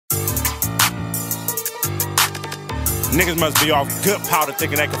Niggas must be off good powder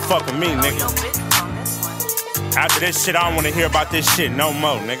thinking they can fuck with me, nigga. After this shit, I don't wanna hear about this shit no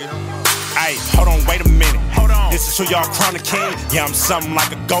more, nigga. Ayy, hold on, wait a minute. This is who y'all crown the king. Yeah, I'm something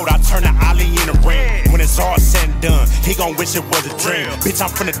like a goat. I turn the Ali in the ring. When it's all said and done, he gon' wish it was a dream. Bitch,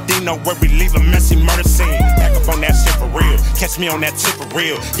 I'm from the Dino where we leave a messy murder scene. Back up on that shit for real. Catch me on that tip for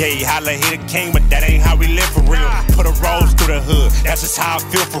real. Yeah, he holla, he the king, but that ain't how we live for real. Put a rose through the hood. That's just how I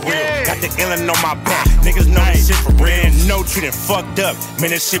feel for real. Got the illin' on my back. Niggas know this shit for real. No, you done fucked up.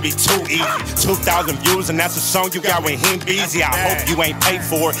 Man, this shit be too easy. 2,000 views and that's a song you got when he busy. I hope you ain't paid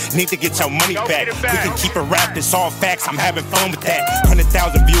for it. Need to get your money back. We can keep it wrapped. It's all facts, I'm having fun with that.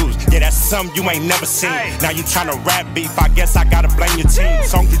 100,000 views, yeah, that's something you ain't never seen. Now you tryna rap beef, I guess I gotta blame your team.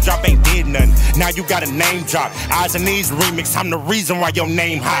 Song you drop ain't did nothing, now you got a name drop. Eyes and Knees remix, I'm the reason why your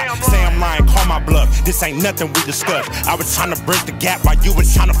name hot. Say I'm lying, call my bluff, this ain't nothing we discussed. I was tryna bridge the gap while you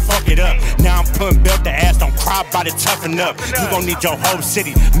was tryna fuck it up. Now I'm putting belt to ass, don't cry about it, toughen up. You gon' need your whole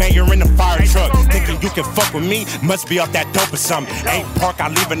city, mayor in the fire truck. Thinking you can fuck with me, must be off that dope or something. Ain't park, I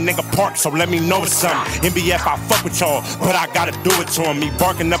leave a nigga park, so let me know it's something. NBF, I fuck with y'all, but I gotta do it to him. Me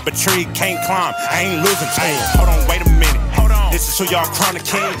barking up a tree, can't climb, I ain't losing to him. Hold on, wait a minute. This is who y'all crown the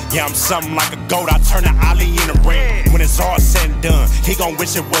king. Yeah, I'm something like a goat. I turn the Ali in the ring. When it's all said and done, he gon'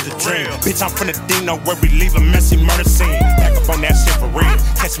 wish it was a dream. Bitch, I'm from the Dino where we leave a messy murder scene. Back up on that shit for real.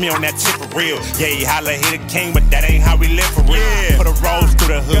 Catch me on that tip for real. Yeah, he holla, he the king, but that ain't how we live for real. Put a rose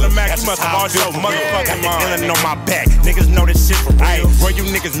through the hood. That's just how I feel for real. Got the illin' on my back. Niggas know this shit for real. Where you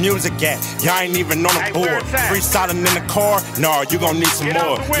niggas music at? Y'all ain't even on the board. Freestyling in the car? Nah, you gon' need some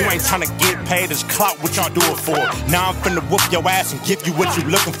more. You ain't tryna get paid, it's clout what y'all do it for. Now I'm finna whoop your ass and give you what you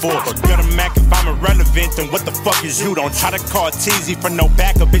looking for. Good Mac, if I'm irrelevant, then what the fuck is you? Don't try to call teasy for no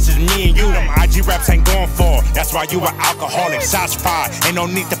backup, bitch, it's me and you. Them IG raps ain't going for. That's why you an alcoholic. Shots fired, ain't no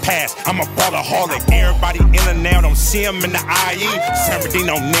need to pass. I'm a ballaholic. Everybody in and out, don't see him in the IE. San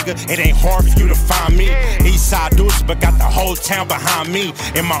Bernardino nigga, it ain't hard for you to find me. Eastside Duce, but got the whole town behind me.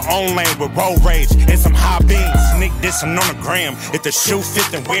 In my own lane with road rage and some high beams. Sneak dissing on the gram. If the shoe fit,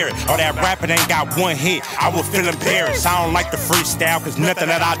 then wear it. All that rapping ain't got one hit, I will feel embarrassed. I don't like the freestyle, cause nothing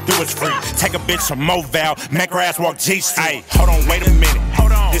that I do is free. Take a bitch from Moval, make her ass walk G Street. Hold on, wait a minute.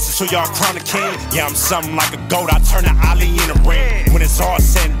 This is who y'all crown the king. Yeah, I'm something like a goat. I turn the Ali in the ring. When it's all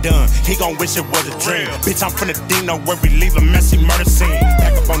said and done, he gon' wish it was a dream. Bitch, I'm from the Dino where we leave a messy murder scene.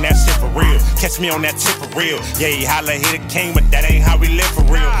 Back up on that shit for real. Catch me on that tip for real. Yeah, he holla, he the king, but that ain't how we live for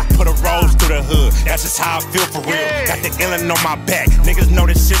real. Put a rose through the hood. That's just how I feel for real. Got the illin' on my back. Niggas know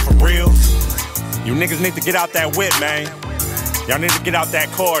this shit for real. You niggas need to get out that whip, man. Y'all need to get out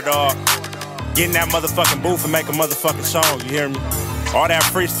that car, dog. Get in that motherfucking booth and make a motherfucking song, you hear me? All that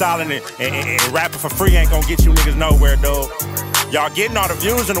freestyling and rapping for free ain't gonna get you niggas nowhere, dog. Y'all getting all the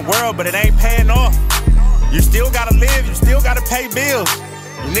views in the world, but it ain't paying off. You still gotta live, you still gotta pay bills.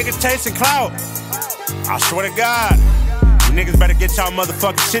 You niggas chasing clout. I swear to God, you niggas better get y'all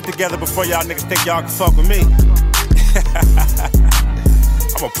motherfucking shit together before y'all niggas think y'all can fuck with me.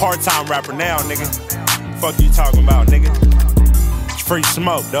 I'm a part-time rapper now, nigga. Fuck you talking about, nigga? It's free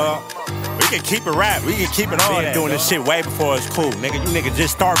smoke, dog. We can keep it rap, we can keep it all that, doing this shit way before it's cool, nigga. You niggas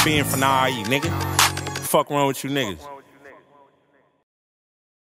just start being from the IE, nigga. Fuck wrong with you niggas?